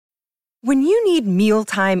When you need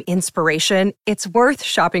mealtime inspiration, it's worth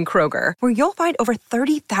shopping Kroger, where you'll find over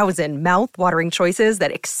 30,000 mouth-watering choices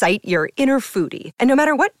that excite your inner foodie. And no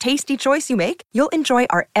matter what tasty choice you make, you'll enjoy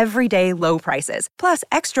our everyday low prices, plus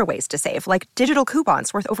extra ways to save, like digital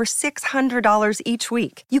coupons worth over $600 each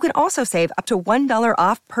week. You can also save up to $1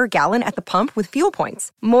 off per gallon at the pump with fuel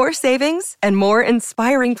points. More savings and more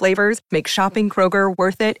inspiring flavors make shopping Kroger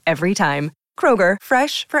worth it every time. Kroger,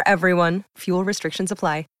 fresh for everyone. Fuel restrictions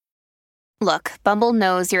apply. Look, Bumble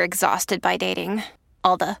knows you're exhausted by dating.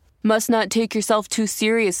 All the, must not take yourself too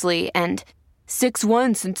seriously, and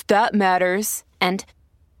 6'1" since that matters, and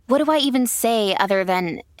what do I even say other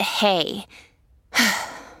than, hey?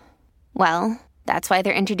 Well, that's why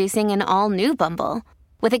they're introducing an all-new Bumble,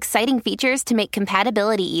 with exciting features to make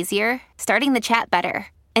compatibility easier, starting the chat better,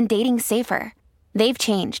 and dating safer. They've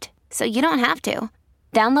changed, so you don't have to.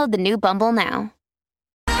 Download the new Bumble now.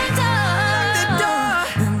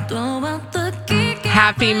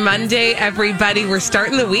 Happy Monday, everybody. We're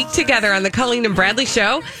starting the week together on the Colleen and Bradley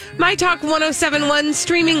Show. My Talk 1071,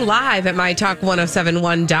 streaming live at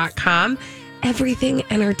mytalk1071.com. Everything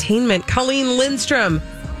Entertainment. Colleen Lindstrom,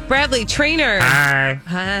 Bradley Trainer. Hi.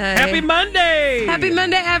 Hi. Happy Monday. Happy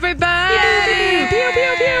Monday, everybody. Pew,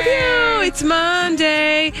 pew, pew, pew. It's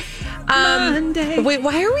Monday. Monday. Wait,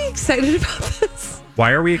 why are we excited about this?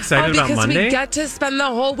 Why are we excited about Monday? Because we get to spend the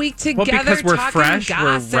whole week together. Well, because we're talking fresh,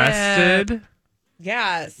 gossip. we're rested.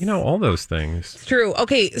 Yes. You know, all those things. It's true.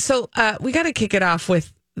 Okay, so we got to kick it off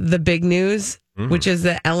with the big news, which is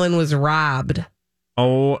that Ellen was robbed.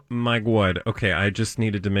 Oh, my God. Okay, I just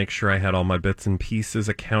needed to make sure I had all my bits and pieces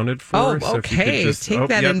accounted for. Oh, so okay. If you could just, take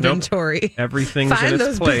that inventory. Nope. Everything's Find in its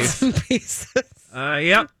those place. bits and pieces.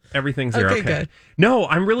 Yep. Everything's there. Okay, good. No,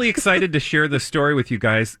 I'm really excited to share this story with you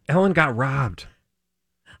guys. Ellen got robbed.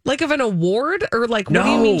 Like of an award? Or like, what do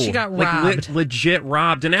you mean she got robbed? Legit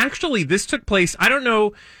robbed. And actually, this took place, I don't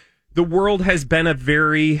know, the world has been a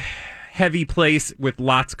very heavy place with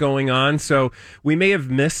lots going on. So we may have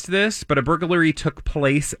missed this, but a burglary took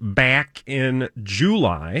place back in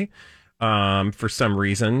July. For some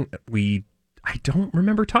reason, I don't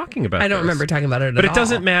remember talking about it. I don't remember talking about it at all. But it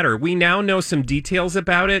doesn't matter. We now know some details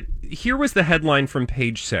about it. Here was the headline from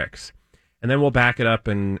Page 6. And then we'll back it up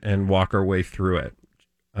and walk our way through it.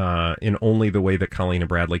 In only the way that Colleen and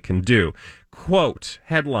Bradley can do. Quote,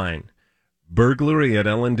 headline, burglary at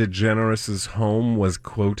Ellen DeGeneres' home was,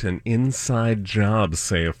 quote, an inside job,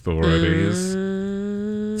 say authorities.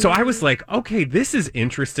 So I was like, okay, this is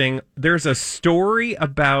interesting. There's a story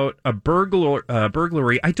about a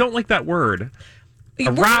burglary. I don't like that word.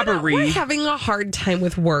 Robbery. We're having a hard time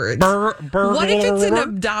with words. What if it's an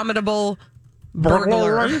abominable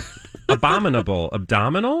burglar? Abominable.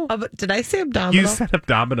 Abdominal? Did I say abdominal? You said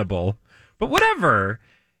abominable. But whatever.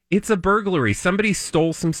 It's a burglary. Somebody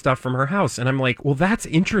stole some stuff from her house. And I'm like, well, that's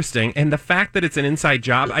interesting. And the fact that it's an inside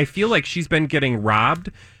job, I feel like she's been getting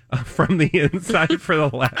robbed from the inside for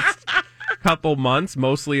the last couple months,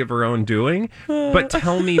 mostly of her own doing. But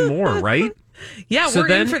tell me more, right? Yeah, so we're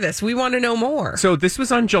in for this. We want to know more. So this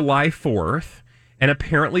was on July 4th. And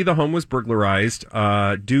apparently the home was burglarized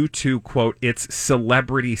due to, quote, its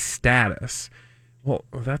celebrity status. Well,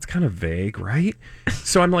 that's kind of vague, right?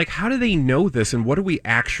 So I'm like, how do they know this? And what do we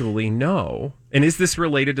actually know? And is this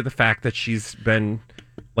related to the fact that she's been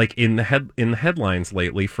like in the headlines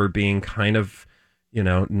lately for being kind of, you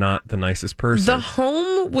know, not the nicest person? The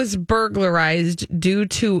home was burglarized due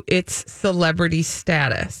to its celebrity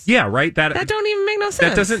status. Yeah, right. That don't even make no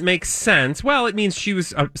sense. That doesn't make sense. Well, it means she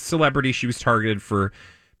was a celebrity. She was targeted for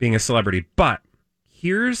being a celebrity. But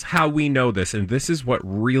here's how we know this. And this is what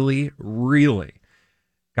really, really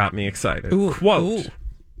got me excited. Quote,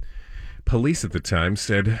 police at the time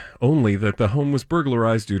said only that the home was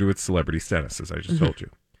burglarized due to its celebrity status, as I just told you.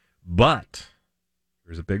 But,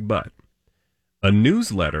 there's a big but. A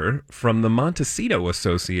newsletter from the Montecito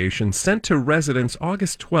Association sent to residents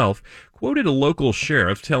August 12th quoted a local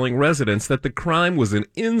sheriff telling residents that the crime was an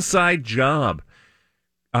inside job.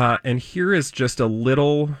 And here is just a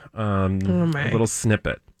little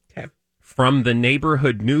snippet from the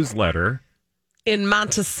neighborhood newsletter in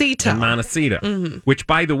Montecito. Which,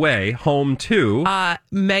 by the way, home to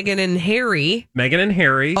Meghan and Harry,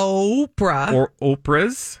 Oprah, or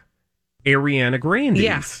Oprah's Ariana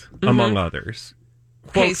Grande's, among others.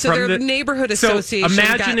 Okay, Quote, so their neighborhood association. So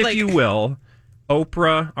imagine, if you will,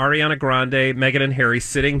 Oprah, Ariana Grande, Meghan and Harry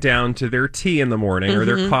sitting down to their tea in the morning or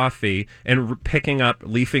their coffee and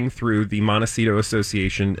leafing through the Montecito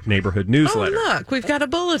Association neighborhood newsletter. Oh, look, we've got a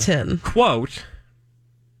bulletin. Quote,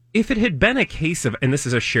 if it had been a case of, and this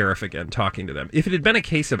is a sheriff again talking to them, if it had been a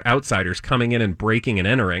case of outsiders coming in and breaking and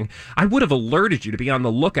entering, I would have alerted you to be on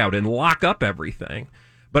the lookout and lock up everything.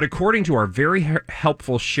 But according to our very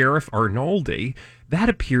helpful Sheriff Arnoldi, that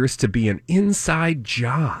appears to be an inside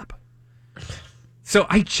job. So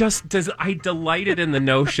I delighted in the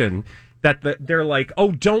notion that they're like,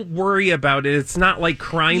 oh, don't worry about it. It's not like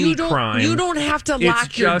crimey crime. You don't have to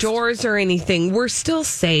lock your doors or anything. We're still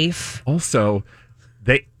safe. Also,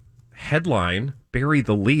 headline, bury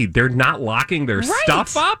the lead. They're not locking their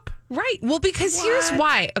stuff up? Right. Well, because here's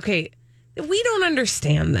why. Okay, we don't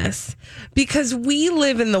understand this because we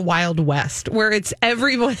live in the Wild West where it's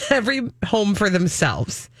every home for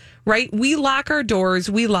themselves. Right? We lock our doors.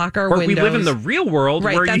 We lock our windows. Or we live in the real world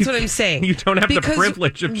where that's what I'm saying. You don't have the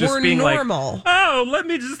privilege of just being normal. Like, oh, let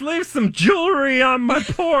me just leave some jewelry on my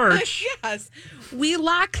porch. Yes. We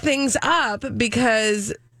lock things up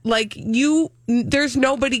because there's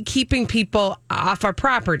nobody keeping people off our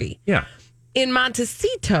property. Yeah. In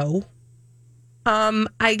Montecito,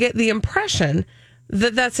 I get the impression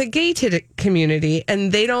that that's a gated community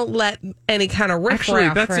and they don't let any kind of riffraff. Actually,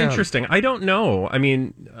 that's around. interesting. I don't know. I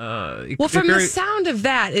mean, from the sound of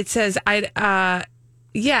that, it says I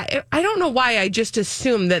don't know why I just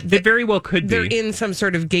assume that it very well could they're be in some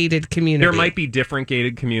sort of gated community. There might be different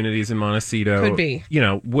gated communities in Montecito. Could be.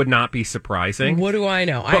 Would not be surprising. What do I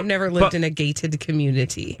know? I've never lived in a gated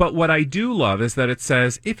community. But what I do love is that it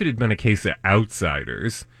says if it had been a case of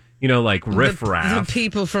outsiders, like riffraff, the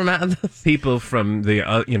people from the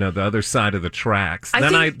the other side of the tracks,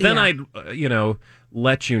 I'd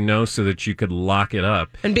let you know so that you could lock it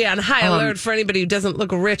up and be on high alert for anybody who doesn't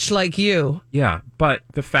look rich like you. Yeah, but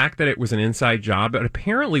the fact that it was an inside job, it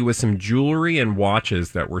apparently was some jewelry and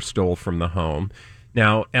watches that were stole from the home.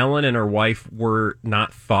 Now, Ellen and her wife were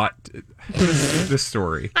not thought. This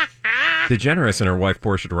story. DeGeneres and her wife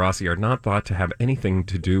Portia de Rossi are not thought to have anything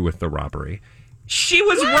to do with the robbery. She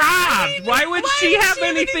was robbed. Why would she have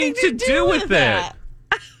anything to do with it?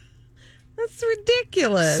 That's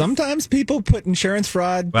ridiculous. Sometimes people put insurance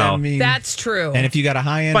fraud. Well, that's true. And if you got a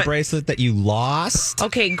high-end bracelet that you lost.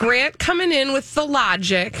 Okay, Grant coming in with the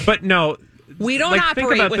logic. But no, we don't operate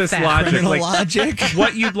think about with this that. logic.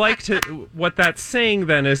 Logic. What that's saying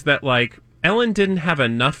then is that Ellen didn't have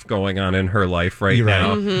enough going on in her life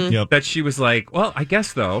now. Mm-hmm. Yep. That she was like, well, I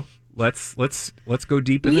guess though. Let's go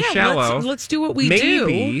deep in the shallow. Let's do what we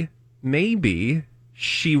do. Maybe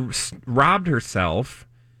she robbed herself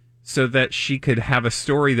so that she could have a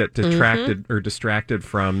story that detracted or distracted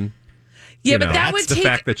from. Yeah, but that would the take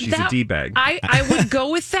fact that she's a D-bag. I would go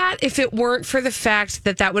with that if it weren't for the fact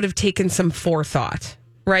that would have taken some forethought,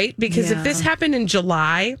 right? Because if this happened in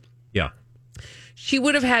July, she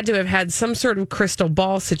would have had to have had some sort of crystal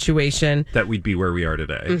ball situation. That we'd be where we are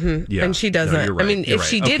today. Mm-hmm. Yeah. And she doesn't. No, you're right. I mean, if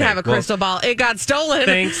she did have a crystal ball, it got stolen.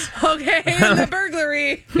 Thanks. Okay, in the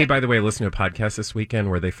burglary. Hey, by the way, I listened to a podcast this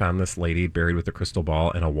weekend where they found this lady buried with a crystal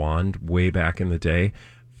ball and a wand way back in the day.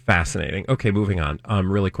 Fascinating. Okay, moving on.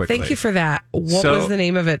 Really quickly. Thank you for that. What was the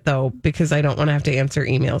name of it, though? Because I don't want to have to answer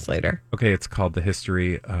emails later. Okay, it's called The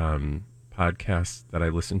History Podcast that I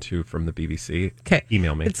listen to from the BBC. Okay.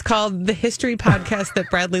 Email me. It's called The History Podcast that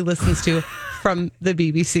Bradley listens to from the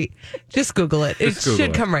BBC. Just Google it. It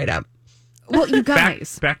should come right up. Well, you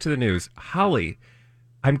guys. Back to the news. Holly,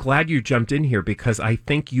 I'm glad you jumped in here because I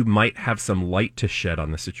think you might have some light to shed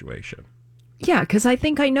on the situation. Yeah, because I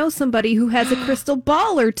think I know somebody who has a crystal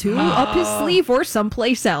ball or two up his sleeve or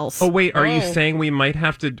someplace else. Oh, wait. Are you saying we might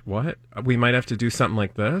have to... What? We might have to do something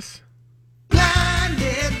like this?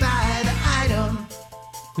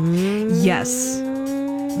 Yes.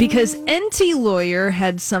 Because NT Lawyer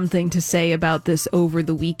had something to say about this over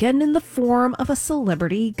the weekend in the form of a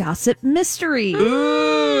celebrity gossip mystery.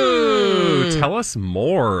 Ooh, tell us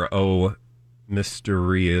more, oh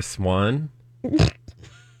mysterious one.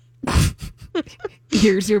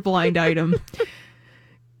 Here's your blind item.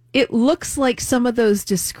 It looks like some of those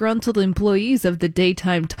disgruntled employees of the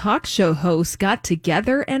daytime talk show host got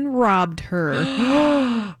together and robbed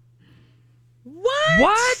her.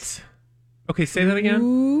 What? Okay, say that again.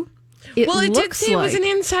 Ooh, It did say it was an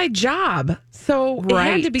inside job. So it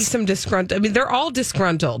had to be some disgruntled. I mean, they're all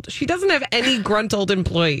disgruntled. She doesn't have any gruntled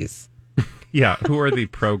employees. Yeah, who are the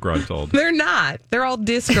pro-gruntled? They're not. They're all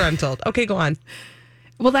disgruntled. Okay, go on.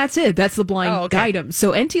 Well, that's it. That's the blind item.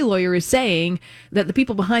 So NT Lawyer is saying that the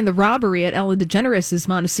people behind the robbery at Ellen DeGeneres'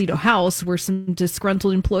 Montecito house were some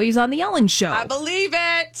disgruntled employees on the Ellen Show. I believe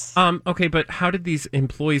it. Okay, but how did these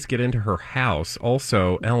employees get into her house?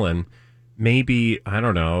 Also, Ellen, maybe, I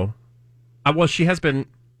don't know. Well, she has been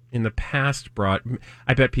in the past brought.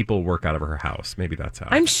 I bet people work out of her house. Maybe that's how.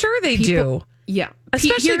 I'm sure they do. Yeah.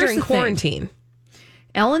 Especially Here's during the thing. quarantine.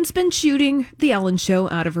 Ellen's been shooting The Ellen Show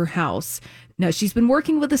out of her house. Now, she's been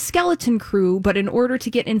working with a skeleton crew, but in order to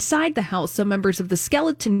get inside the house, some members of the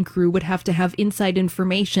skeleton crew would have to have inside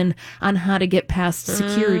information on how to get past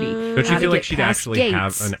security. Don't how you to feel like get she'd past actually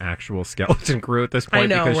gates. have an actual skeleton crew at this point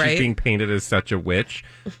know, because right? she's being painted as such a witch?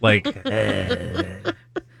 Like,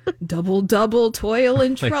 Double, toil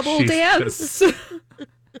and Like trouble she's dance.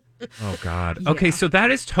 oh God. Okay, so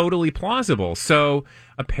that is totally plausible. So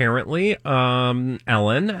apparently,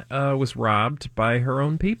 Ellen was robbed by her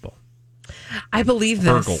own people. I believe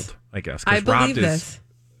this. Burgled, I guess. 'cause I believe robbed this.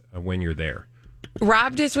 is when you're there.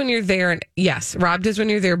 Robbed is when you're there. And yes, robbed is when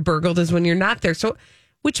you're there. Burgled is when you're not there. So,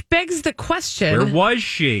 which begs the question. Where was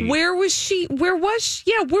she? Where was she? Where was she?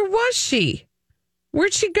 Yeah, where was she?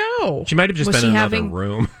 Where'd she go? She might have just Was been she in another having-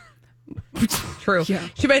 room. True. Yeah.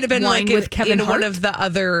 She might have been Wine like with Kevin in one Hart? of the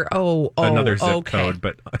other. Another zip okay. code,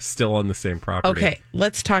 but still on the same property. Okay,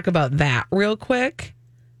 let's talk about that real quick.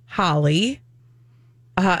 Holly,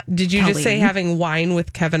 did you just say Colleen. having wine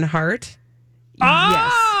with Kevin Hart?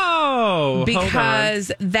 Yes. Oh, hold on.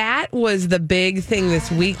 Because that was the big thing this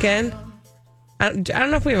weekend. I don't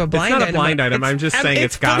know if we have a blind not a item. blind item. I'm just saying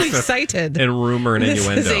it's fully gossip cited. and rumor and This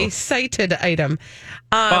innuendo. is a cited item.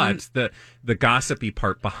 But the gossipy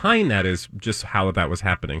part behind that is just how that was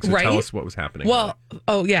happening. So Right? tell us what was happening. Well,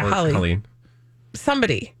 oh yeah, Or Holly. Colleen.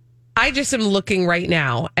 Somebody. I just am looking right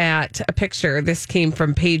now at a picture. This came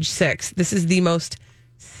from Page 6. This is the most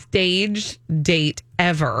staged date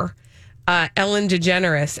ever. Ellen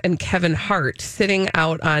DeGeneres and Kevin Hart sitting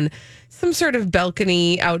out on some sort of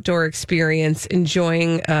balcony outdoor experience,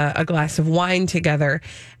 enjoying a glass of wine together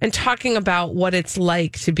and talking about what it's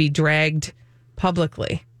like to be dragged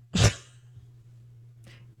publicly.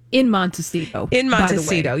 In Montecito. In by the way.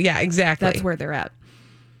 Montecito. Yeah, exactly. That's where they're at.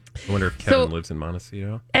 I wonder if Kevin lives in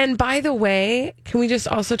Montecito. And by the way, can we just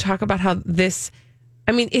also talk about how this,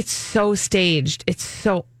 I mean, it's so staged. It's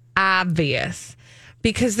so obvious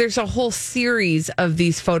because there's a whole series of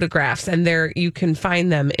these photographs and you can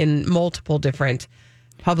find them in multiple different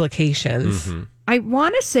publications. Mm-hmm. I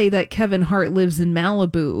want to say that Kevin Hart lives in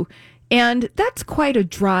Malibu, and that's quite a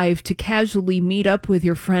drive to casually meet up with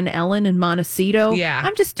your friend Ellen in Montecito. Yeah.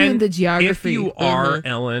 I'm just doing And the geography. If you are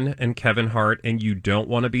Ellen and Kevin Hart and you don't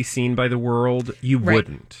want to be seen by the world, you Right.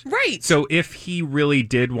 wouldn't. Right. So if he really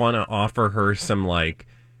did want to offer her some like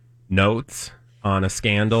notes on a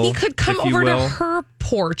scandal, He could come if you over will, to her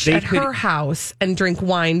porch They at could- her house and drink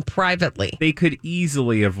wine privately. they could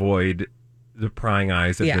easily avoid the prying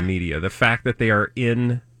eyes of Yeah. the media. The fact that they are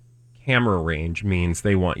in camera range means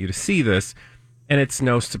they want you to see this, and it's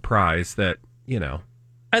no surprise that, you know,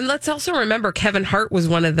 And let's also remember Kevin Hart was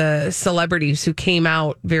one of the celebrities who came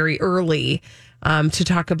out very early to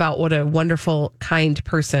talk about what a wonderful, kind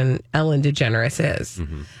person Ellen DeGeneres is.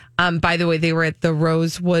 Mm-hmm. By the way, they were at the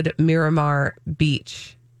Rosewood Miramar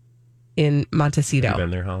Beach in Montecito. you've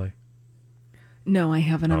been there, Holly. No, I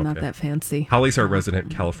haven't. I'm not Okay. that fancy. Holly's our resident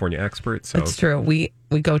California expert, so It's true. We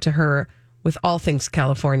go to her with all things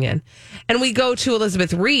Californian. And we go to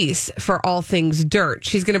Elizabeth Reese for all things dirt.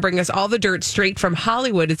 She's going to bring us all the dirt straight from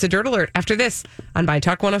Hollywood. It's a Dirt Alert after this on My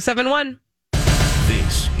Talk 1071.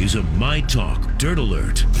 This is a My Talk Dirt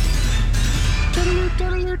Alert.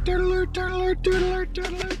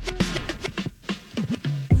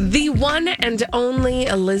 The one and only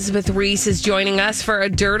Elizabeth Reese is joining us for a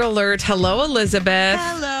Dirt Alert. Hello, Elizabeth.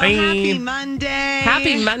 Hello, Bye. happy Monday.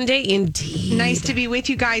 Happy Monday indeed. Nice to be with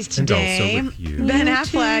you guys And today. also with you. Ben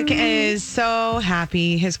Affleck is so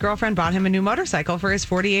happy. His girlfriend bought him a new motorcycle for his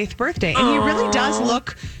 48th birthday, and he really does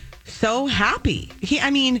look so happy.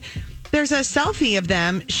 There's a selfie of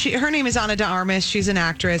them. Her name is Ana de Armas. She's an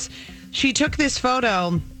actress. She took this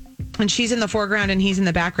photo, and she's in the foreground and he's in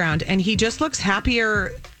the background, and he just looks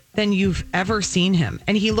happier than you've ever seen him,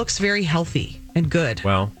 and he looks very healthy and good.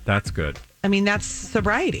 well, that's good. I mean, that's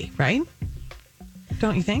sobriety, right?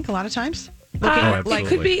 Don't you think? A lot of times, absolutely. It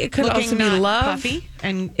could be. It could looking also be not love. puffy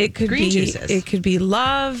and It could green be. juices. It could be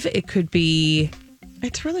love. It could be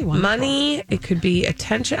It's really wonderful. money. It could be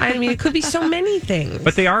attention. I mean, it could be so many things.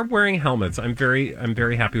 But they are wearing helmets. I'm very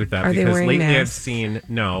happy with that Are they because wearing lately I've masks? seen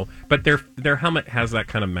but their helmet has that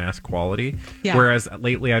kind of mask quality. Yeah. Whereas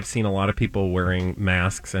lately I've seen a lot of people wearing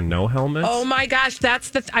masks and no helmets. oh my gosh,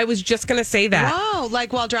 that's I was just going to say that. Wow,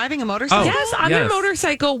 like while driving a motorcycle? Yes, on their yes.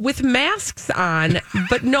 motorcycle with masks on,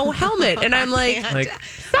 but no helmet. And I'm like, Like-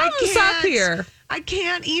 something's up here. I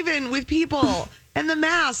can't even with people and the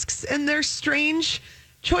masks and their strange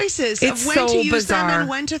choices It's of when so to use bizarre. them and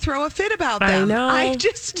when to throw a fit about I them. know. I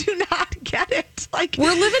just do not get it. like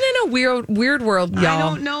We're living in a weird world, y'all. I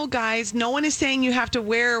don't know, guys. No one is saying you have to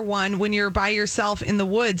wear one when you're by yourself in the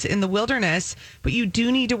woods, in the wilderness, but you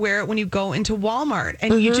do need to wear it when you go into Walmart.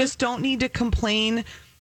 And you just don't need to complain.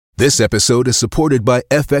 This episode is supported by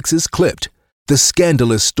FX's Clipped, the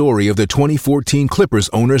scandalous story of the 2014 Clippers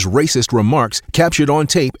owner's racist remarks captured on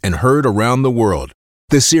tape and heard around the world.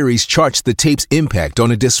 The series charts the tape's impact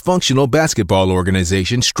on a dysfunctional basketball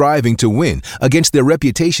organization striving to win against their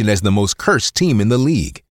reputation as the most cursed team in the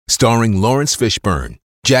league. Starring Lawrence Fishburne,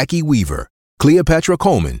 Jackie Weaver, Cleopatra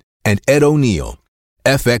Coleman, and Ed O'Neill.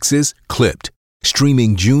 FX's Clipped,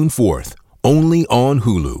 streaming June 4th, only on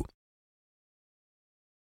Hulu.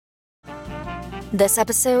 This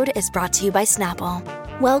episode is brought to you by Snapple.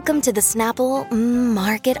 Welcome to the Snapple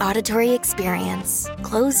Market Auditory Experience.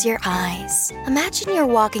 Close your eyes. Imagine you're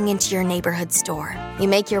walking into your neighborhood store. You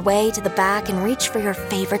make your way to the back and reach for your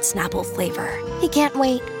favorite Snapple flavor. You can't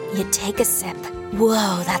wait. You take a sip.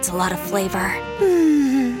 Whoa, that's a lot of flavor.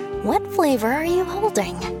 What flavor are you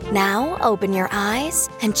holding? Now open your eyes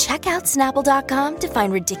and check out Snapple.com to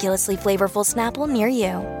find ridiculously flavorful Snapple near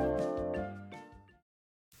you.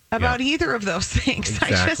 About either of those things.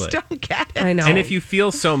 Exactly. I just don't get it. I know. And if you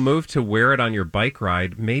feel so moved to wear it on your bike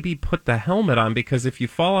ride, maybe put the helmet on, because if you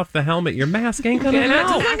fall off the helmet, your mask ain't going to It's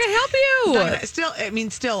help. not going to help you.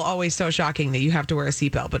 Still always so shocking that you have to wear a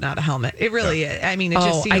seatbelt but not a helmet. It really is. I mean, it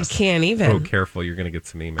just seems... I can't even. Oh, careful. You're going to get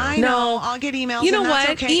some emails. I know. I'll get emails. You know and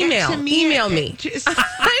that's what? Okay. Email me.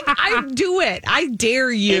 I do it. I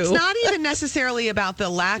dare you. It's not even necessarily about the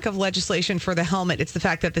lack of legislation for the helmet. It's the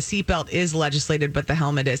fact that the seatbelt is legislated, but the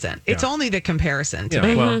helmet isn't. It's only the comparison to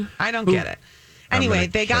me. Well, I don't get it. Anyway,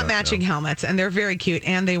 they got shut up matching now. helmets, and they're very cute,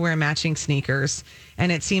 and they wear matching sneakers.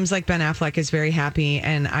 And it seems like Ben Affleck is very happy,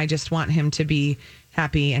 and I just want him to be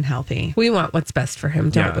happy and healthy. We want what's best for him,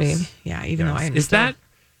 don't Yes. we? Yeah, even though I Is that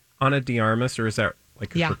Ana de Armas, or is that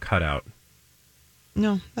like her cutout?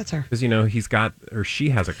 No, that's her. Because, he's got, or she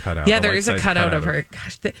has a cutout. Yeah, there is a cutout of her.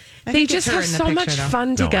 Gosh, they think just it's her have in the so picture, much though. fun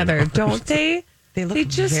No, I together, know. don't they? They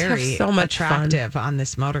just very have so much fun. attractive on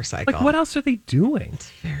this motorcycle. Like, what else are they doing?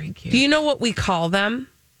 Very cute. Do you know what we call them,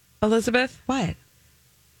 Elizabeth? What?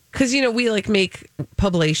 Because, we make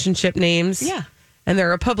publicationship names. Yeah. And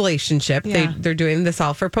they're a publicationship. Yeah. They're doing this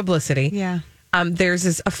all for publicity. Yeah. Theirs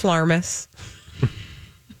is a flarmus.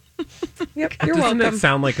 Yep, you're Doesn't welcome. it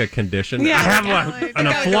sound like a condition? Yeah. I have an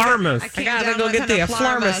aflarmus. I gotta go get the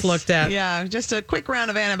aflarmus looked at. Yeah, just a quick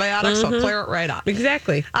round of antibiotics will clear it right up.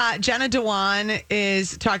 Exactly. Jenna Dewan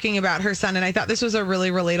is talking about her son, and I thought this was a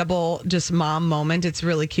really relatable just mom moment. It's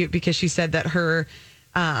really cute because she said that her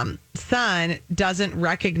son doesn't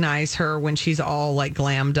recognize her when she's all like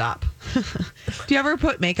glammed up. Do you ever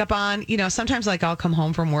put makeup on? Sometimes like I'll come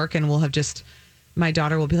home from work and we'll have just, my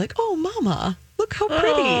daughter will be like, "Oh, mama, look how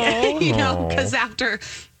pretty." Because after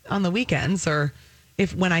on the weekends or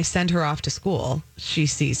when I send her off to school, she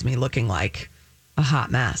sees me looking like a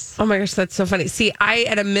hot mess. Oh my gosh, that's so funny. See, I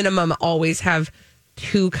at a minimum always have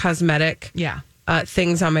 2 cosmetic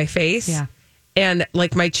things on my face. Yeah. And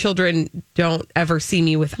like my children don't ever see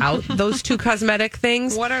me without those 2 cosmetic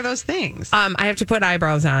things. What are those things? I have to put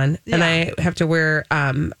eyebrows on and I have to wear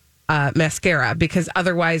mascara because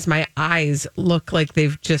otherwise my eyes look like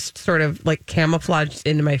they've just sort of like camouflaged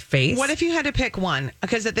into my face. What if you had to pick one?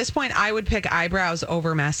 Because at this point, I would pick eyebrows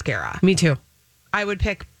over mascara. Me too. I would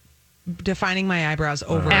pick defining my eyebrows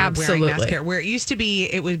over Absolutely. wearing mascara. Where it used to be,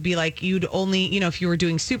 it would be like you'd only, if you were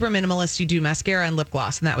doing super minimalist, you do mascara and lip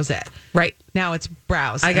gloss, and that was it. Right. Now it's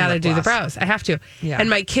brows. I got to and lip do the gloss. brows. I have to. Yeah. And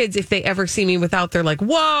my kids, if they ever see me without, they're like,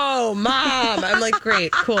 "Whoa, Mom." I'm like,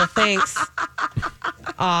 "Great, cool, thanks.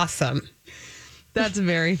 Awesome." That's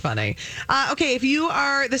very funny. Okay, if you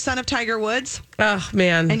are the son of Tiger Woods, oh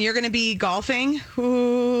man, and you're going to be golfing,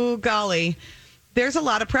 ooh, golly, there's a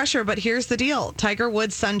lot of pressure. But here's the deal: Tiger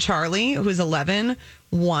Woods' son Charlie, who's 11,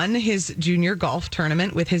 won his junior golf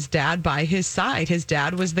tournament with his dad by his side. His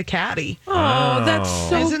dad was the caddy. Oh, that's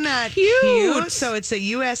so Isn't that cute? So it's a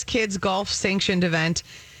U.S. Kids Golf sanctioned event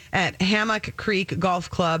at Hammock Creek Golf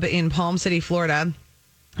Club in Palm City, Florida.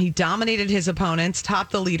 He dominated his opponents,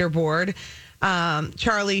 topped the leaderboard.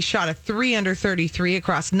 Charlie shot a 3 under 33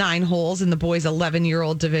 across 9 holes in the boys'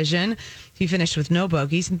 11-year-old division. He finished with no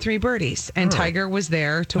bogeys and 3 birdies. And Tiger was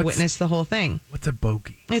there to witness the whole thing. What's a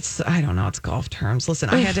bogey? I don't know. It's golf terms. Listen,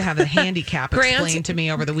 I had to have the handicap explained to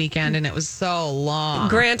me over the weekend, and it was so long.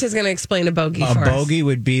 Grant is going to explain a bogey for us. A bogey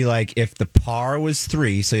would be like if the par was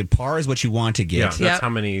 3, so par is what you want to get. Yeah, that's how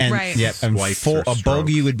many swipes or a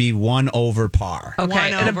bogey would be 1 over par.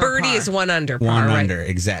 Okay, and a birdie is 1 under par. 1 right? under,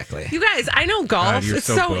 exactly. You guys, I know golf. God, you're It's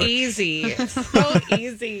so so butch. easy. It's so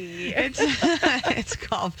easy. It's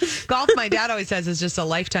golf. Golf, my dad always says, is just a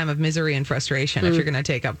lifetime of misery and frustration if you're going to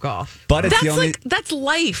take up golf. But it's That's the only. that's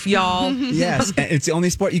life, y'all. Yes, and it's the only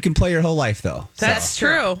sport you can play your whole life, though. So. That's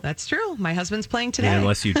true. That's true. My husband's playing today.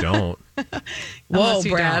 Unless you don't. Whoa, Unless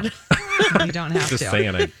you Brad. don't. You don't have Just to.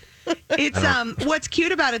 saying. It's what's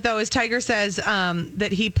cute about it though is Tiger says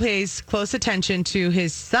that he pays close attention to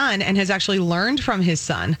his son and has actually learned from his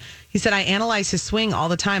son. He said, I analyze his swing all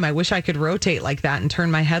the time. I wish I could rotate like that and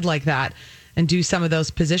turn my head like that and do some of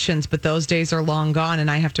those positions, but those days are long gone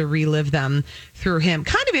and I have to relive them through him.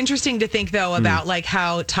 Kind of interesting to think though about like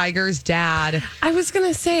how Tiger's dad I was going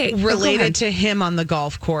to say related to him on the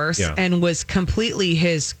golf course and was completely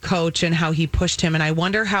his coach and how he pushed him. And I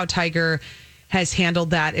wonder how Tiger has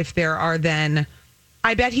handled that. If there are then,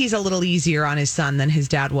 I bet he's a little easier on his son than his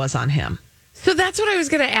dad was on him. So that's what I was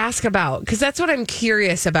going to ask about, because that's what I'm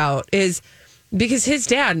curious about is because his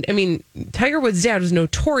dad, I mean, Tiger Woods' dad was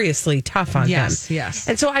notoriously tough on him. Yes.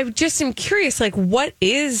 And so I just am curious, like, what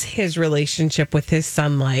is his relationship with his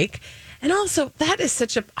son like? And also, that is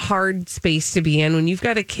such a hard space to be in when you've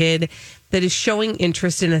got a kid that is showing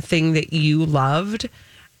interest in a thing that you loved.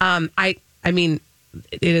 I mean,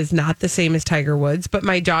 it is not the same as Tiger Woods, but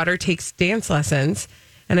my daughter takes dance lessons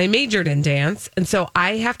and I majored in dance. And so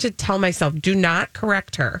I have to tell myself, do not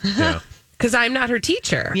correct her. Yeah. Because I'm not her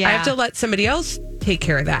teacher. Yeah. I have to let somebody else take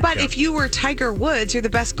care of that. But if you were Tiger Woods, you're the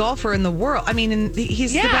best golfer in the world. I mean,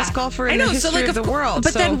 he's the best golfer in the history of the world.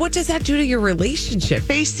 But then what does that do to your relationship?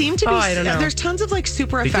 They seem to be, I don't know. There's tons of like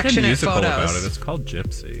super They did a affectionate musical photos. about it. It's called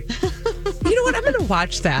Gypsy. You know what? I'm going to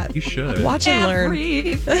watch that. You should. Watch and learn.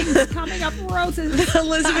 Everything's coming up roses.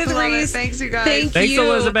 Elizabeth I love it. Reese. Thanks, you guys. Thanks, you.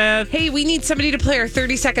 Elizabeth. Hey, we need somebody to play our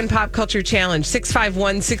 30-second pop culture challenge.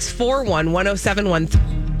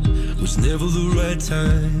 651-641-1071. Was never the right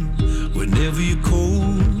time. Whenever you're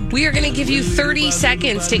cold. We are going to give you 30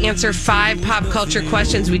 seconds to answer 5 pop culture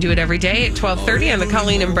questions. We do it every day at 12:30 on the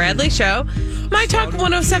Colleen and Bradley Show. My Talk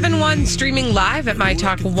 1071, streaming live at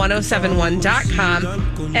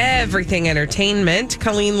mytalk1071.com. Everything Entertainment.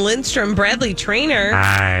 Colleen Lindstrom, Bradley Trainer.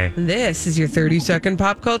 Hi. This is your 30-second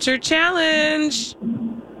pop culture challenge.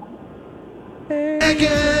 There it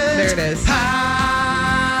is.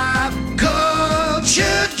 Pop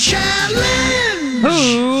Culture Challenge.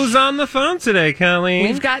 Who's on the phone today, Colleen?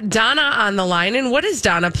 We've got Donna on the line. And what is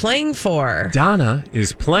Donna playing for? Donna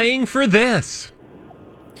is playing for this.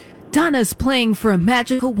 Donna's playing for a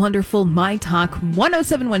magical, wonderful My Talk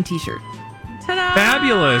 1071 t-shirt. Ta-da!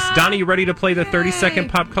 Fabulous. Donna, you ready to play the 30-second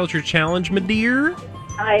pop culture challenge, my dear?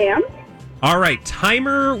 I am. All right,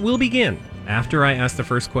 timer will begin after I ask the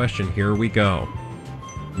first question. Here we go.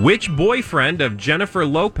 Which boyfriend of Jennifer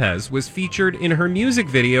Lopez was featured in her music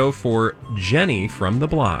video for Jenny from the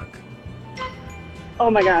Block? Oh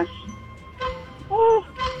my gosh. Oh,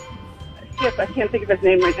 shit, I can't think of his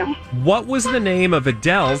name right now. What was the name of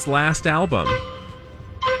Adele's last album?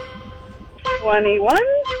 21?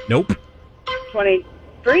 Nope.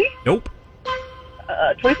 23? Nope.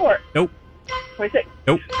 24? Nope. 26?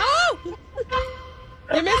 Nope. Oh!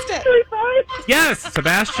 You missed it. 25? Yes,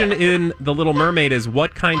 Sebastian in The Little Mermaid is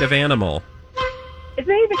what kind of animal? Is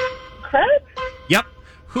it even crab? Yep.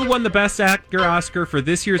 Who won the Best Actor Oscar for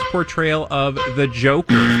this year's portrayal of the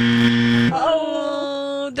Joker?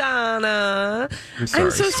 Oh, Donna. I'm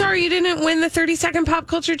sorry. so sorry you didn't win the 30-second pop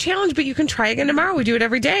culture challenge, but you can try again tomorrow. We do it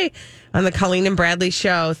every day on the Colleen and Bradley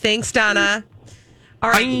Show. Thanks, Donna. All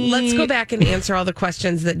right, let's go back and answer all the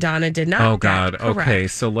questions that Donna did not Oh, get God. correct. Okay,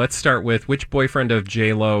 so let's start with which boyfriend of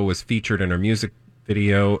J-Lo was featured in her music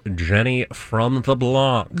video, Jenny from the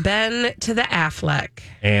Block? Ben to the Affleck.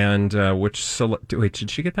 And wait, did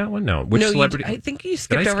she get that one? No. Which No, celebrity? I think you Did I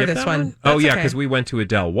skipped over skip this that one. Oh, That's yeah, okay. because we went to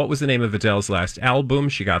Adele. What was the name of Adele's last album?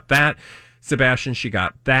 She got that. Sebastian, she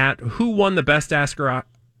got that. Who won the Best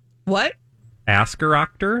What?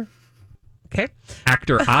 Actor? Okay.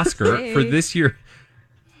 Actor Oscar Okay. for this year.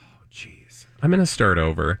 Oh, jeez. I'm going to start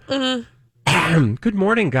over. Mm-hmm. Good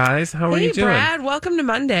morning, guys. How are Hey, you doing? Brad, welcome to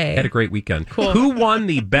Monday. Had a great weekend. Cool. Who won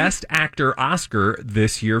the Best Actor Oscar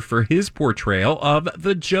this year for his portrayal of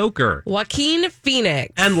the Joker? Joaquin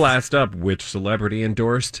Phoenix. And last up, which celebrity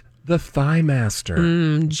endorsed the Thigh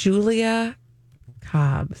Master? Julia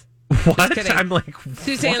Cobb. What? kidding. I'm like,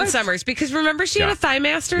 Suzanne what? Summers. Because remember she had Yeah. a Thigh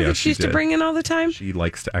Master Yeah, that she she used to did. bring in all the time? She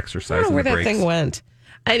likes to I exercise don't know in where the that breaks. thing went.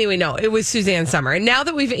 Anyway, no, it was Suzanne Summer. And now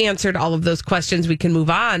that we've answered all of those questions, we can move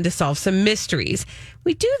on to solve some mysteries.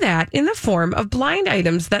 We do that in the form of blind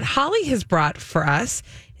items that Holly has brought for us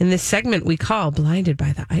in this segment we call Blinded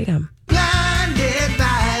by the Item. Blinded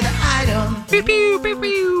by the item. Pew, pew, pew,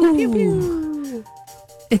 pew.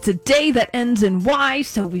 Ooh. It's a day that ends in Y,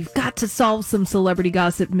 so we've got to solve some celebrity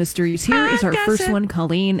gossip mysteries. Here is our first one,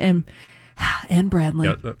 Colleen and Bradley.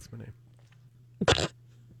 Yeah, that's my name.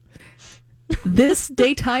 This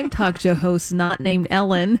daytime talk show host, not named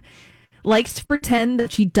Ellen, likes to pretend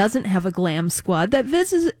that she doesn't have a glam squad that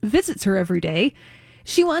visits her every day.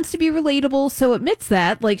 She wants to be relatable, so admits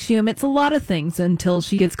that, like she omits a lot of things until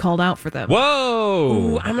she gets called out for them. Whoa!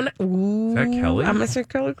 Ooh, is that Kelly? I'm gonna say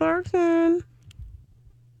Kelly Clarkson.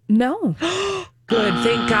 No. Good,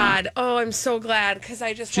 thank God. Oh, I'm so glad because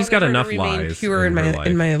I just She's wanted got her enough to remain lies pure in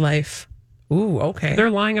my life. Ooh, okay. They're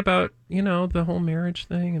lying about, the whole marriage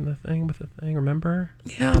thing and the thing with the thing, remember?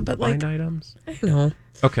 Yeah, but blind items. I know.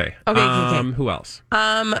 Okay. Okay. Who else?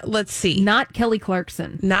 Let's see. Not Kelly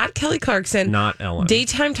Clarkson. Not Kelly Clarkson. Not Ellen.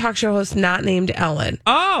 Daytime talk show host not named Ellen.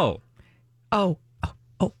 Oh.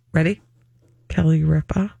 Ready? Kelly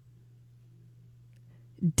Ripa.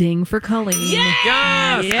 Ding for Colleen.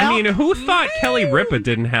 Yes! Yep. I mean, who thought Kelly Ripa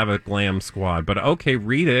didn't have a glam squad? But okay,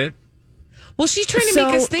 read it. Well, she's trying to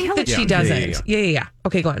make us think that she doesn't. Yeah.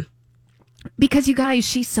 Okay, go on. Because you guys,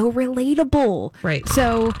 she's so relatable. Right.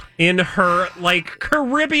 So in her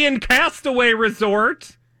Caribbean castaway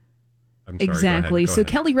resort. I'm sorry, exactly. Go So ahead.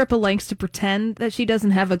 Kelly Ripa likes to pretend that she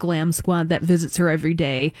doesn't have a glam squad that visits her every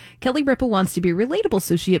day. Kelly Ripa wants to be relatable,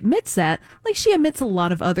 so she admits that, like she admits a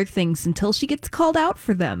lot of other things until she gets called out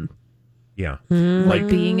for them. Yeah. Like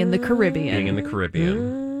being in the Caribbean. Being in the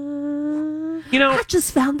Caribbean. I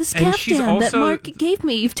just found this caftan that Mark gave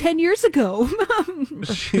me 10 years ago.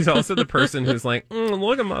 She's also the person who's like,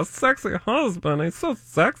 look at my sexy husband. He's so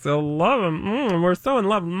sexy. I love him. We're so in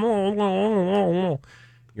love.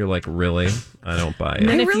 You're like, really? I don't buy it. And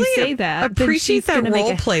I if really you say that, then appreciate she's that gonna make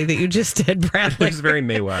role play that you just did, Bradley. It's very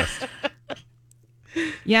Mae West.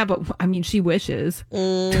 Yeah, but I mean, she wishes.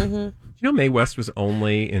 Mm-hmm. You know Mae West was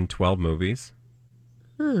only in 12 movies?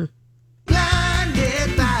 Thanks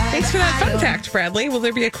for that fun fact, Bradley. Will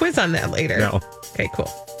there be a quiz on that later? No. Okay, cool.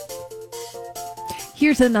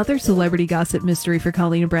 Here's another celebrity gossip mystery for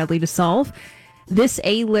Colleen and Bradley to solve. This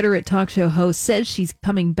illiterate talk show host says she's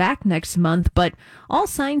coming back next month, but all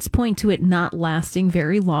signs point to it not lasting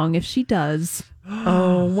very long if she does.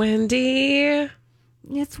 Oh, Wendy.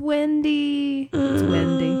 It's Wendy. It's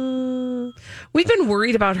Wendy. We've been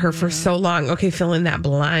worried about her for so long. Okay, fill in that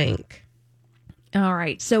blank. All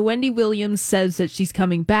right. So Wendy Williams says that she's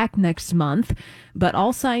coming back next month, but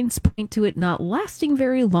all signs point to it not lasting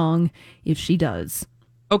very long if she does.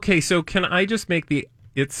 Okay, so can I just make the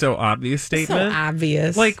 "it's so obvious" statement? So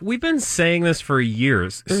obvious. Like, we've been saying this for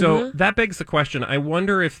years. So that begs the question. I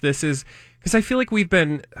wonder if this is, because I feel like we've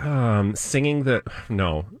been singing the,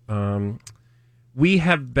 we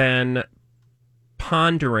have been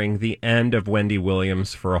pondering the end of Wendy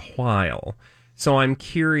Williams for a while. So I'm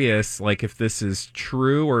curious, like, if this is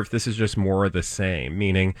true or if this is just more of the same.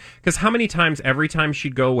 Meaning, because how many times, every time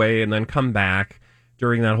she'd go away and then come back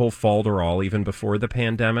during that whole falderall, even before the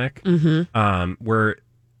pandemic, where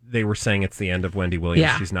they were saying it's the end of Wendy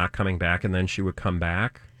Williams, she's not coming back, and then she would come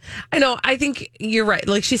back. I know. I think you're right.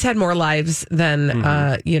 Like, she's had more lives than,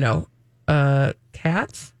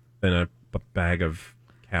 cats. Than a bag of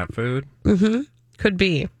cat food. Mm-hmm. Could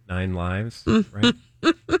be. 9 lives, right?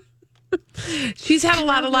 She's had a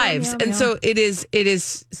lot of lives, and so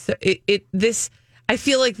this. I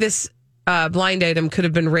feel like this blind item could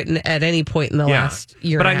have been written at any point in the last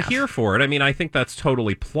year. But and a I'm half. here for it. I mean, I think that's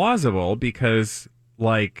totally plausible because,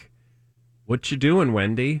 like, what you doing,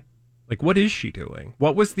 Wendy? Like, what is she doing?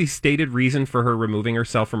 What was the stated reason for her removing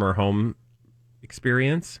herself from her home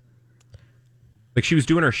experience? Like, she was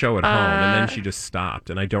doing her show at home, and then she just stopped,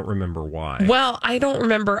 and I don't remember why. Well, I don't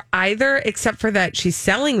remember either, except for that she's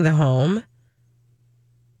selling the home.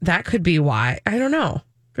 That could be why. I don't know.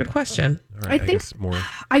 Good question. All right, I think guess more.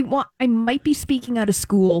 I might be speaking out of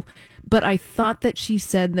school, but I thought that she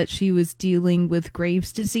said that she was dealing with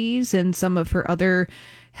Graves' disease and some of her other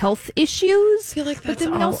health issues. I feel like that's but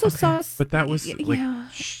then we also saw. But that was like, we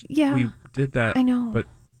did that. I know. But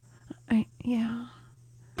I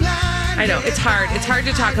know it's hard. It's hard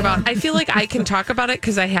to talk about. I feel like I can talk about it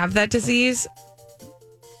because I have that disease.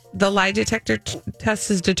 The lie detector test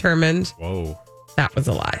has determined. Whoa. That was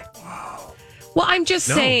a lie. Well, I'm just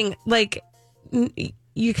saying, like,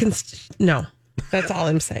 you can. No, that's all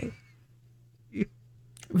I'm saying.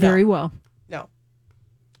 Very well. No,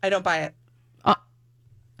 I don't buy it.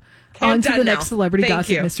 On to the next celebrity Thank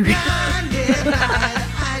gossip you. mystery.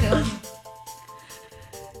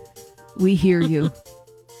 We hear you.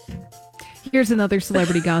 Here's another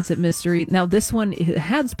celebrity gossip mystery. Now, this one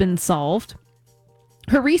has been solved.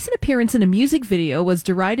 Her recent appearance in a music video was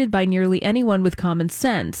derided by nearly anyone with common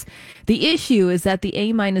sense. The issue is that the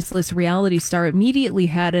A-list reality star immediately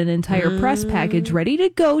had an entire press package ready to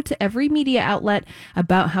go to every media outlet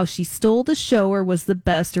about how she stole the show or was the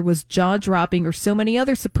best or was jaw-dropping or so many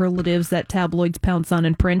other superlatives that tabloids pounce on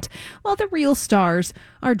in print, while the real stars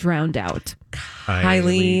are drowned out.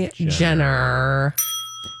 Kylie Jenner.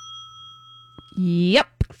 Yep.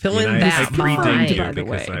 Fill in I that pre-dinged line. you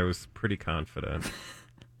because I was pretty confident.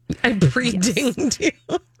 I pre-dinged you.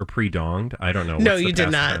 Or pre-donged? I don't know. No, What's the you did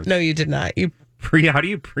past not. tense? No, you did not. You. How do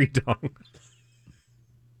you pre-dong?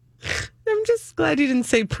 I'm just glad you didn't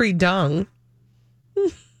say pre-dong.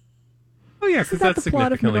 Oh, yeah, because Isn't that that's the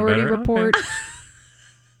plot of significantly Minority better. Report? Okay.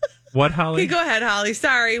 What, Holly? Okay, go ahead, Holly.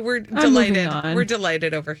 Sorry, we're I'm moving delighted. on. We're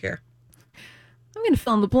delighted over here. I'm going to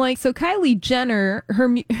fill in the blank. So Kylie Jenner,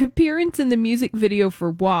 her appearance in the music video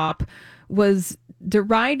for WAP was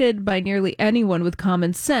derided by nearly anyone with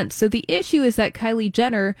common sense. So the issue is that Kylie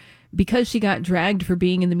Jenner, because she got dragged for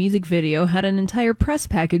being in the music video, had an entire press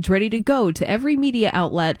package ready to go to every media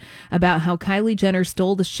outlet about how Kylie Jenner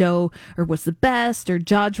stole the show or was the best or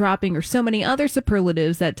jaw-dropping or so many other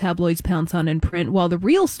superlatives that tabloids pounce on in print, while the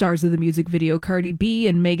real stars of the music video, Cardi B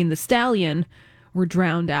and Megan Thee Stallion, were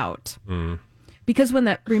drowned out. Because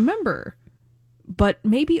but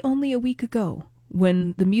maybe only a week ago,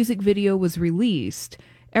 when the music video was released,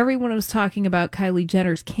 everyone was talking about Kylie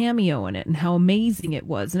Jenner's cameo in it and how amazing it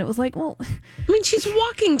was. And it was like, well, I mean, she's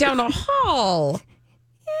walking down a hall.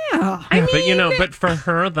 Yeah. But for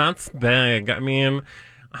her, that's big. I mean,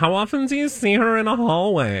 how often do you see her in a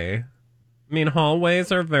hallway? I mean,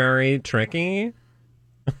 hallways are very tricky.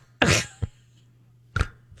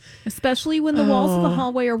 Especially when the walls of the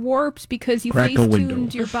hallway are warped because you Crack a window.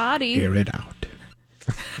 face-tuned your body. Air it out.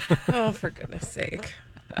 Oh, for goodness sake.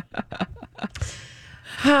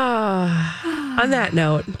 On that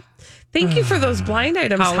note, thank you for those blind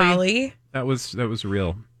items, Holly. That was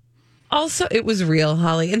real. Also, it was real,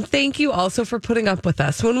 Holly. And thank you also for putting up with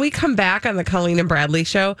us. When we come back on the Colleen and Bradley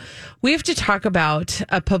show, we have to talk about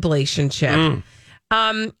a publicationship.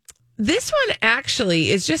 This one actually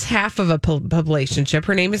is just half of a publicationship.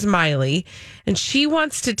 Her name is Miley, and she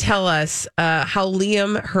wants to tell us how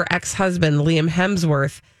Liam, her ex-husband, Liam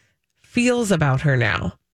Hemsworth, feels about her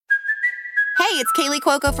now. Hey, it's Kaylee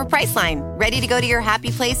Cuoco for Priceline. Ready to go to your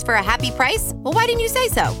happy place for a happy price? Well, why didn't you say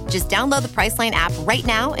so? Just download the Priceline app right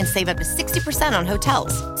now and save up to 60% on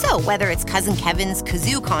hotels. So whether it's Cousin Kevin's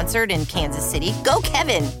Kazoo Concert in Kansas City, go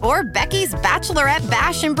Kevin, or Becky's Bachelorette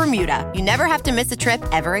Bash in Bermuda, you never have to miss a trip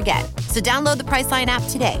ever again. So download the Priceline app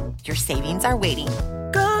today. Your savings are waiting.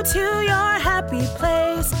 Go to your happy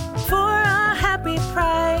place for a happy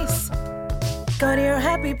price. Go to your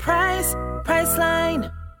happy price,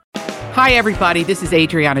 Priceline. Hi, everybody. This is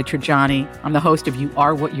Adriana Trajani. I'm the host of You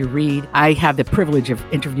Are What You Read. I have the privilege of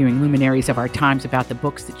interviewing luminaries of our times about the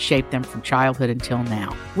books that shaped them from childhood until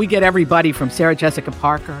now. We get everybody from Sarah Jessica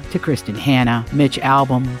Parker to Kristen Hanna, Mitch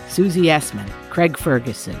Albom, Susie Essman, Craig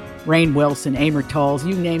Ferguson, Rainn Wilson, Amor Tolls,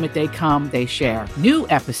 you name it, they come, they share. New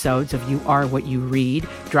episodes of You Are What You Read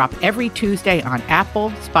drop every Tuesday on Apple,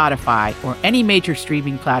 Spotify, or any major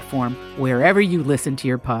streaming platform wherever you listen to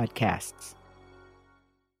your podcasts.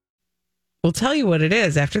 We'll tell you what it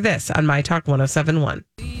is after this on My Talk 1071.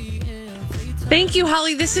 Thank you,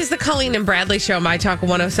 Holly. This is the Colleen and Bradley Show, My Talk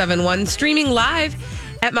 1071, streaming live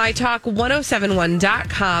at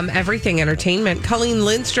mytalk1071.com. Everything Entertainment. Colleen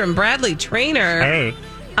Lindstrom, Bradley Trainer. Hey.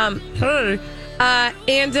 Hey.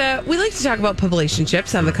 And we like to talk about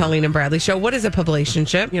publicationships on the Colleen and Bradley Show. What is a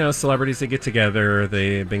publicationship? You know, celebrities that get together,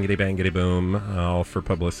 they bingity bangity boom, all for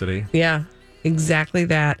publicity. Yeah, exactly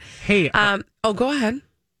that. Hey. Go ahead.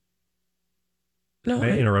 No, I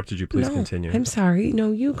interrupted you. Please continue. I'm sorry.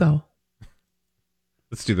 No, you go.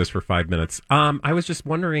 Let's do this for 5 minutes. I was just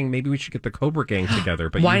wondering, maybe we should get the Cobra Gang together,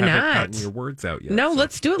 but Why you haven't not? gotten your words out yet. No,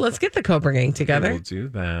 let's do it. Let's get the Cobra Gang together. We'll do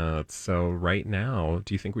that. So right now,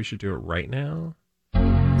 do you think we should do it right now?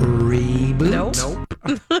 Reboot? Nope.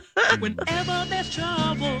 Whenever there's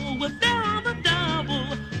trouble, we're there on the double.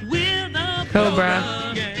 We're the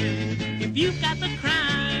Cobra Gang. If you've got the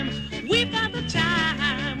crime, we've got the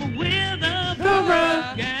time. We're the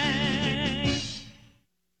Cobra Gang.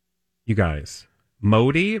 You guys,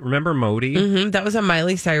 Modi, remember Modi? Mm-hmm. That was a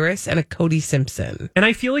Miley Cyrus and a Cody Simpson. And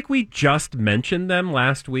I feel like we just mentioned them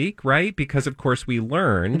last week, right? Because, of course, we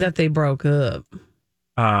learned that they broke up.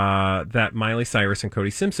 That Miley Cyrus and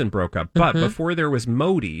Cody Simpson broke up. But before there was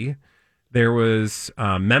Modi, there was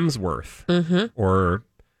Memsworth or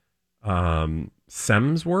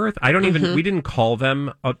Semsworth. I don't even, we didn't call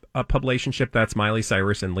them a publicationship. That's Miley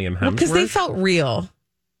Cyrus and Liam Hemsworth. Because they felt real.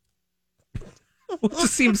 It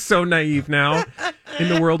just seems so naive now in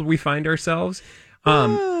the world we find ourselves.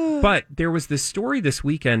 But there was this story this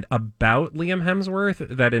weekend about Liam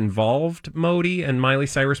Hemsworth that involved Modi and Miley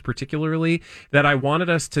Cyrus particularly that I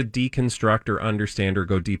wanted us to deconstruct or understand or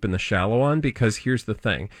go deep in the shallow on, because here's the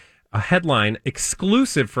thing. A headline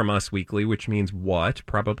exclusive from Us Weekly, which means what,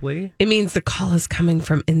 probably? It means the call is coming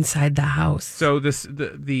from inside the house. So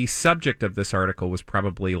the subject of this article was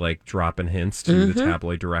probably like dropping hints to the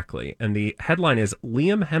tabloid directly. And the headline is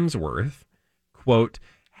Liam Hemsworth, quote,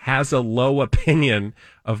 has a low opinion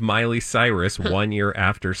of Miley Cyrus 1 year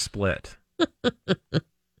after split.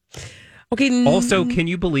 Okay. Also, can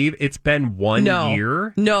you believe it's been 1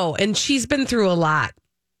 year? No, and she's been through a lot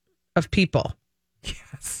of people.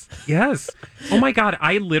 Yes. Oh my God.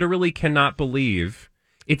 I literally cannot believe.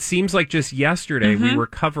 It seems like just yesterday we were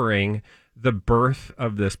covering the birth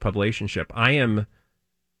of this publicationship. I am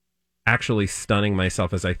actually stunning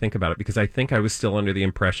myself as I think about it, because I think I was still under the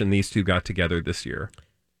impression these two got together this year.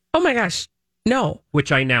 Oh my gosh. No.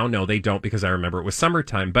 Which I now know they don't, because I remember it was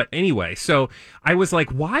summertime. But anyway, so I was like,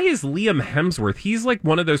 why is Liam Hemsworth? He's like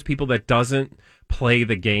one of those people that doesn't play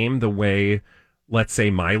the game the way, let's say,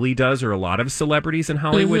 Miley does, or a lot of celebrities in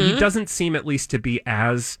Hollywood. He doesn't seem, at least, to be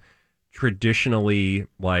as traditionally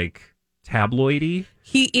like tabloidy.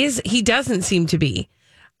 He doesn't seem to be.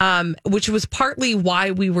 Which was partly why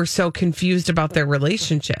we were so confused about their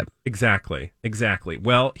relationship. Exactly.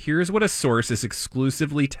 Well, here's what a source is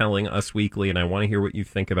exclusively telling Us Weekly, and I want to hear what you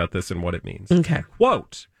think about this and what it means. Okay.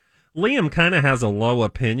 Quote, Liam kind of has a low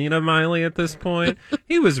opinion of Miley at this point.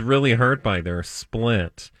 He was really hurt by their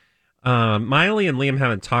split. Miley and Liam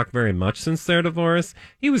haven't talked very much since their divorce.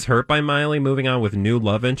 He was hurt by Miley moving on with new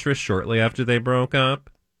love interest shortly after they broke up.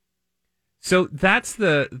 So that's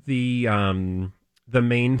the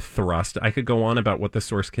main thrust. I could go on about what the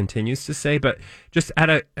source continues to say, but just at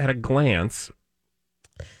a glance,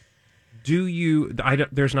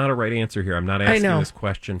 there's not a right answer here. I'm not asking this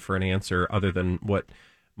question for an answer other than what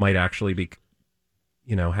might actually be,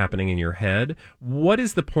 happening in your head. What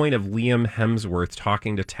is the point of Liam Hemsworth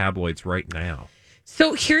talking to tabloids right now?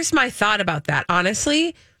 So here's my thought about that.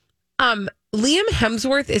 Honestly, Liam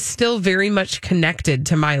Hemsworth is still very much connected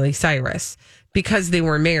to Miley Cyrus because they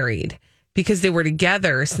were married, because they were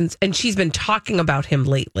together since, and she's been talking about him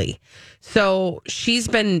lately. So she's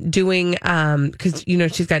been doing, because,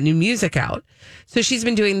 she's got new music out. So she's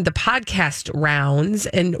been doing the podcast rounds.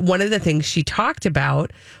 And one of the things she talked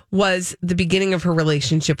about was the beginning of her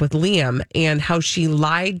relationship with Liam and how she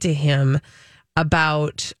lied to him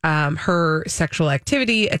about her sexual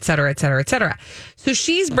activity, et cetera, et cetera, et cetera. So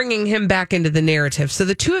she's bringing him back into the narrative. So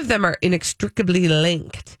the two of them are inextricably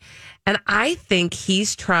linked. And I think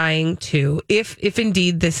he's trying to, if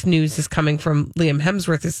indeed this news is coming from Liam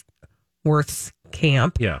Hemsworth's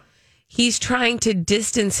camp, he's trying to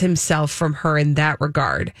distance himself from her in that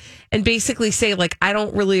regard and basically say, like, I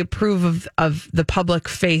don't really approve of the public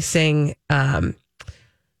facing,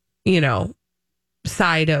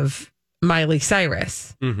 side of Miley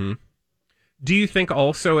Cyrus. Mm-hmm. Do you think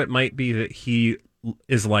also it might be that he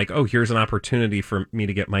is like, oh, here's an opportunity for me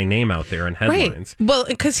to get my name out there in headlines? Right. Well,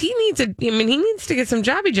 because he needs to get some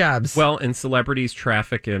jobby jobs. Well, and celebrities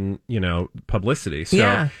traffic in, publicity.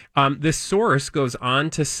 So this source goes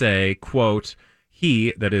on to say, quote,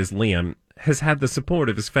 he, that is Liam, has had the support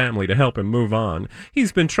of his family to help him move on.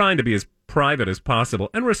 He's been trying to be as private as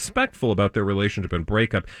possible and respectful about their relationship and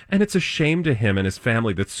breakup, and it's a shame to him and his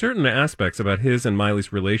family that certain aspects about his and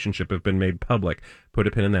Miley's relationship have been made public. Put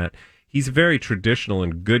a pin in that. He's a very traditional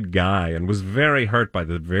and good guy and was very hurt by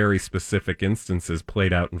the very specific instances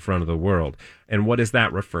played out in front of the world. And what is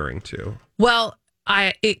that referring to? Well,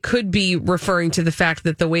 it could be referring to the fact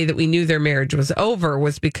that the way that we knew their marriage was over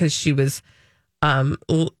was because she was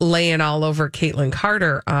laying all over Caitlyn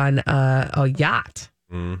Carter on a yacht.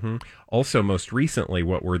 Mm-hmm. Also, most recently,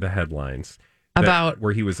 what were the headlines? About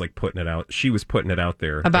where he was like putting it out. She was putting it out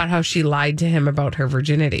there. About how she lied to him about her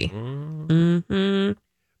virginity. Mm-hmm.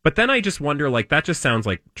 But then I just wonder, like, that just sounds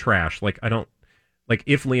like trash. Like, I don't, like,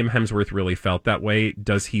 if Liam Hemsworth really felt that way,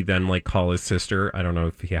 does he then, like, call his sister? I don't know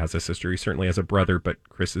if he has a sister. He certainly has a brother, but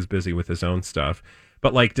Chris is busy with his own stuff.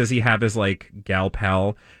 But, like, does he have his, like, gal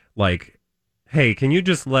pal, like, hey, can you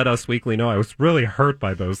just let Us Weekly know I was really hurt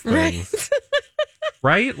by those things?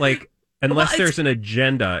 Right? Like, unless there's an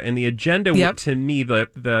agenda. And the agenda, would, to me,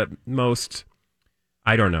 the most,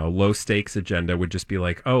 I don't know, low stakes agenda would just be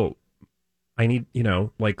like, oh, I need,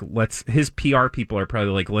 his PR people are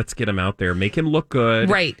probably like, let's get him out there, make him look good.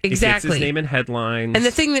 Right, exactly. It gets his name in headlines. And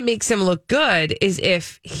the thing that makes him look good is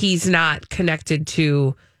if he's not connected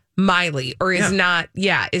to Miley or is not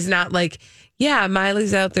like, Yeah,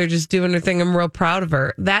 Miley's out there just doing her thing. I'm real proud of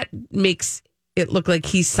her. That makes it look like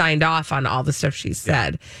he's signed off on all the stuff she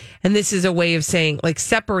said. And this is a way of saying, like,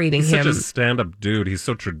 separating He's him. such a stand-up dude. He's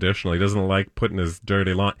so traditional. He doesn't like putting his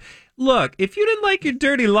dirty laundry. Look, if you didn't like your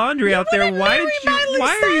dirty laundry out there, why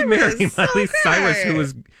are you marrying Miley Cyrus, who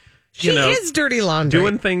is, She is dirty laundry.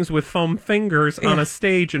 doing things with foam fingers on a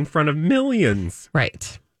stage in front of millions?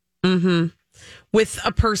 Right. Mm-hmm. With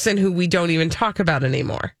a person who we don't even talk about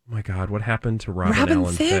anymore. Oh my God, what happened to Robin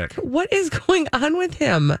Allen Thicke? Thicke? What is going on with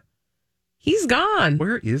him? He's gone.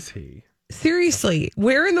 Where is he? Seriously,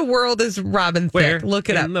 where in the world is Robin Thicke? Look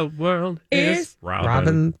it up. In the world is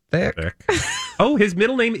Robin Thicke. Oh, his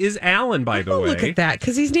middle name is Alan, by the way. Look at that,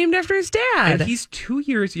 because he's named after his dad. And he's 2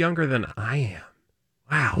 years younger than I am.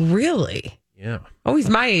 Wow. Really? Yeah. Oh, he's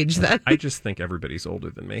my age then. I just think everybody's older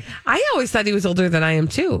than me. I always thought he was older than I am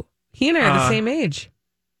too. He and I are the same age.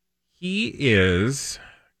 He is,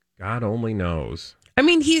 God only knows. I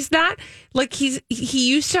mean, he's not like he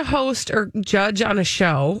used to host or judge on a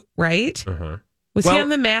show, right? Uh-huh. Was he on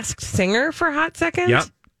The Masked Singer for a hot second? Yep,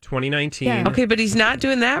 2019. Yeah. Okay, but he's not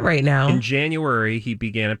doing that right now. In January, he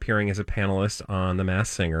began appearing as a panelist on The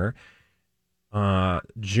Masked Singer.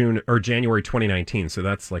 January 2019, so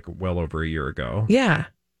that's like well over a year ago. Yeah.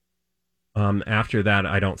 After that,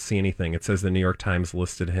 I don't see anything. It says the New York Times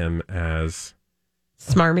listed him as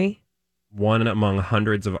smarmy, one among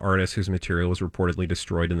hundreds of artists whose material was reportedly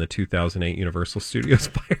destroyed in the 2008 Universal Studios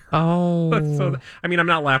fire. Oh, so, I mean, I'm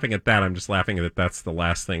not laughing at that. I'm just laughing at that's the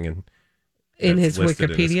last thing in his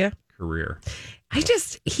listed Wikipedia in his career. I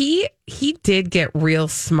just he did get real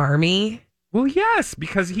smarmy. Well, yes,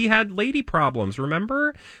 because he had lady problems.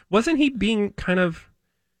 Remember, wasn't he being kind of?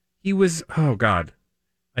 He was. Oh God,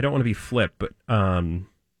 I don't want to be flip, but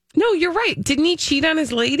no, you're right. Didn't he cheat on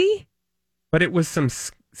his lady? But it was some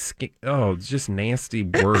just nasty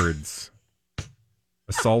words,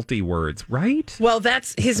 assaulty words, right? Well,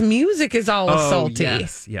 that's his music is all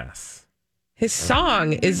assaulty. Yes. His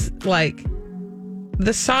song is like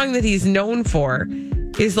the song that he's known for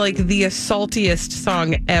is like the assaultiest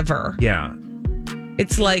song ever. Yeah,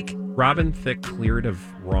 it's like Robin Thicke cleared of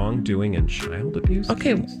wrongdoing and child abuse.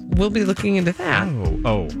 Okay, we'll be looking into that.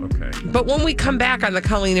 Oh, okay. But when we come back on the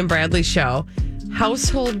Colleen and Bradley show,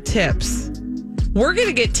 household tips. We're going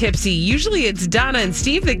to get tipsy. Usually it's Donna and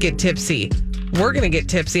Steve that get tipsy. We're going to get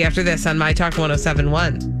tipsy after this on My Talk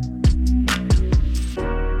 107.1.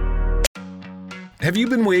 Have you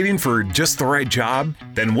been waiting for just the right job?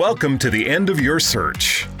 Then welcome to the end of your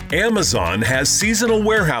search. Amazon has seasonal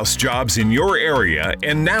warehouse jobs in your area,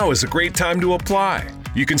 and now is a great time to apply.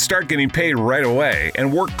 You can start getting paid right away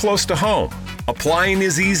and work close to home. Applying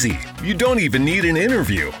is easy. You don't even need an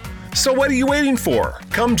interview. So what are you waiting for?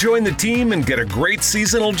 Come join the team and get a great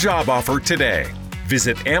seasonal job offer today.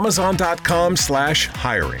 Visit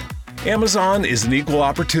Amazon.com/hiring. Amazon is an equal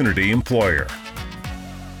opportunity employer.